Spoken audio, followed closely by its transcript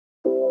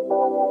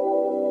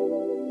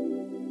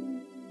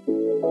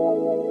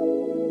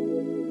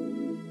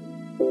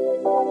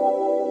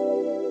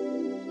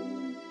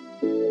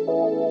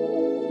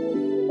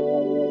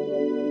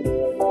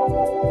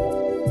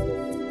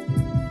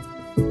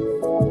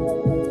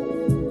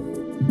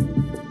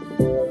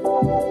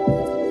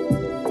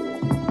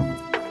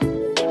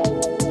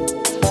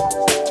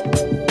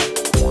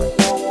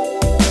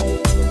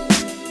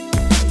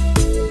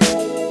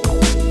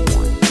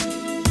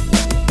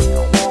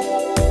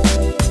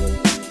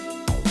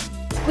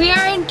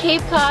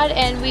Cape Cod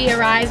and we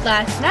arrived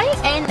last night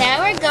and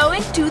now we're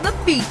going to the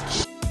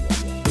beach.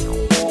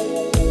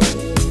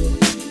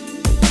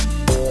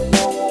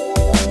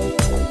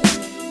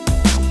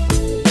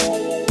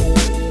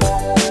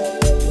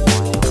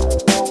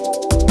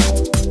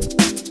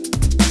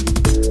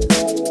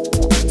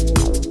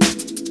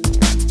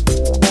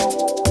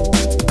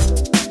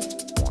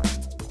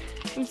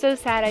 I'm so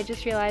sad, I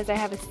just realized I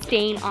have a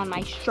stain on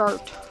my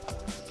shirt.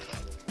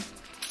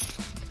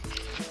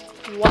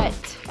 What?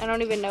 I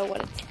don't even know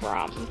what it's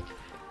from.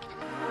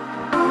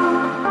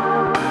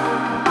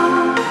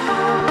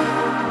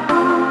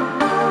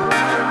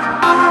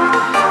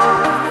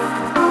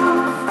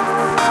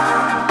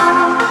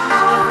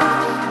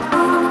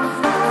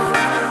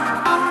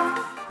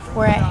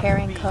 We're at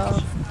Herring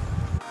Cove.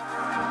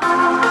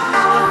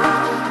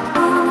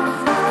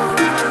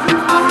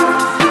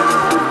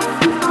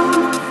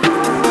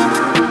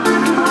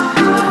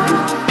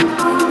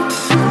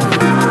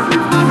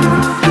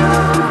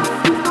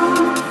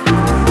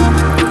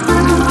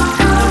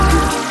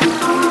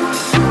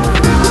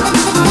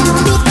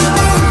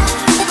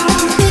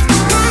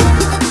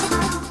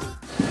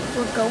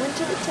 Going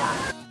to the top.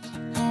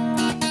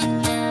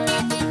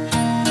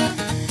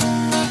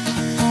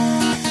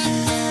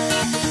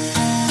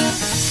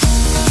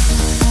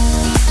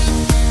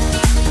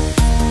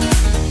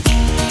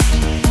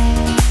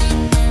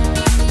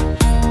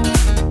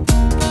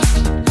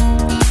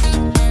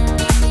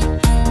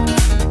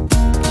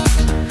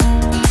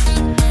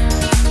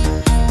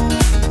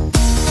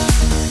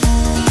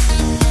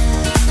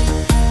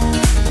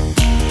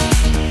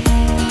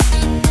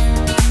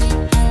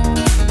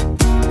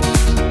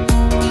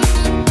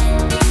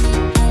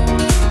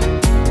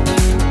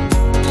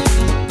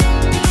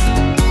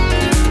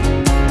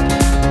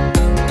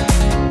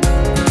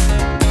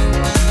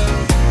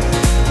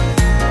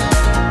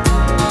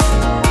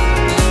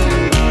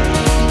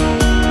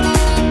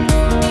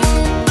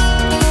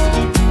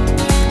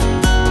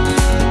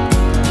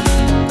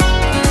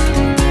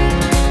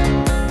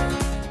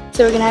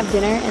 So we're gonna have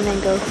dinner and then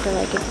go for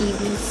like an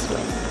evening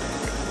swim.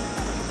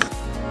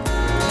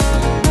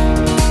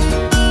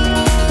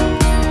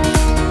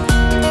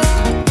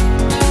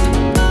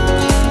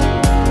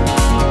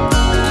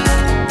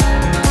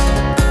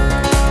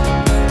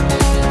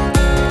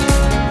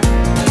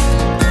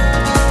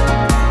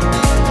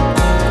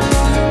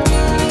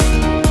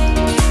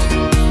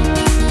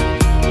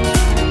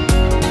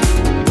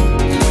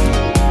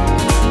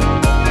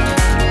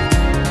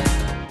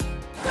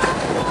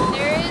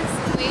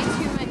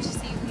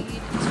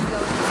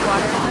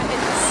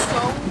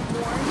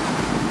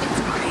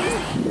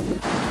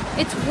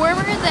 It's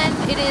warmer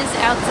than it is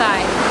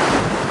outside.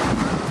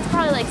 It's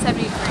probably like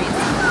 70 degrees.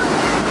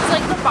 It's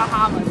like the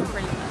Bahamas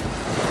pretty much.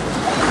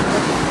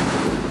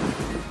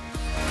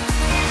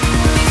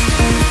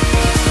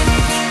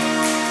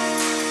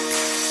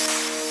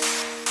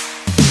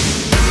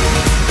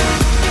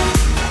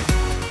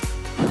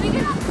 Let me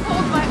get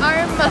hold my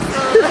arm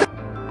muscle.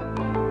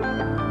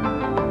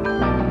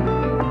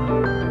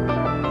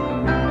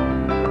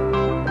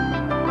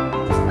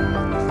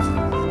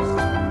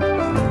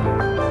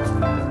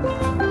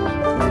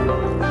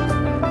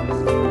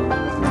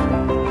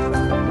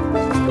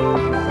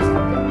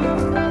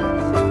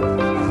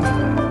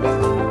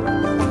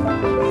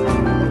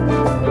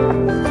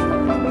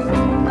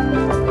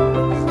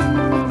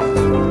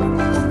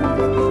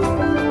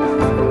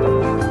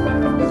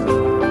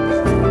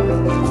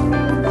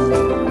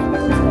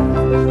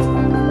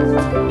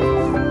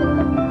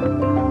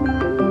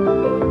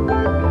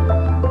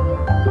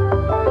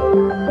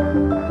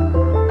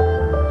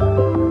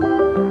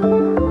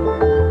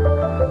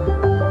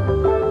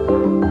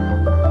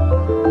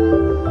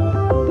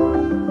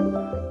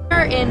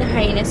 In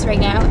Hyannis right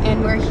now,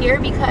 and we're here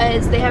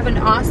because they have an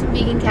awesome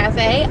vegan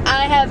cafe.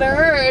 I have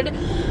heard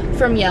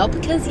from Yelp,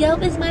 because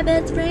Yelp is my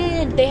best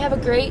friend. They have a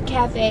great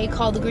cafe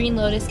called the Green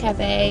Lotus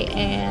Cafe,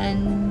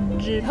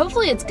 and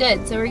hopefully it's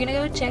good, so we're gonna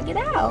go check it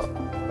out.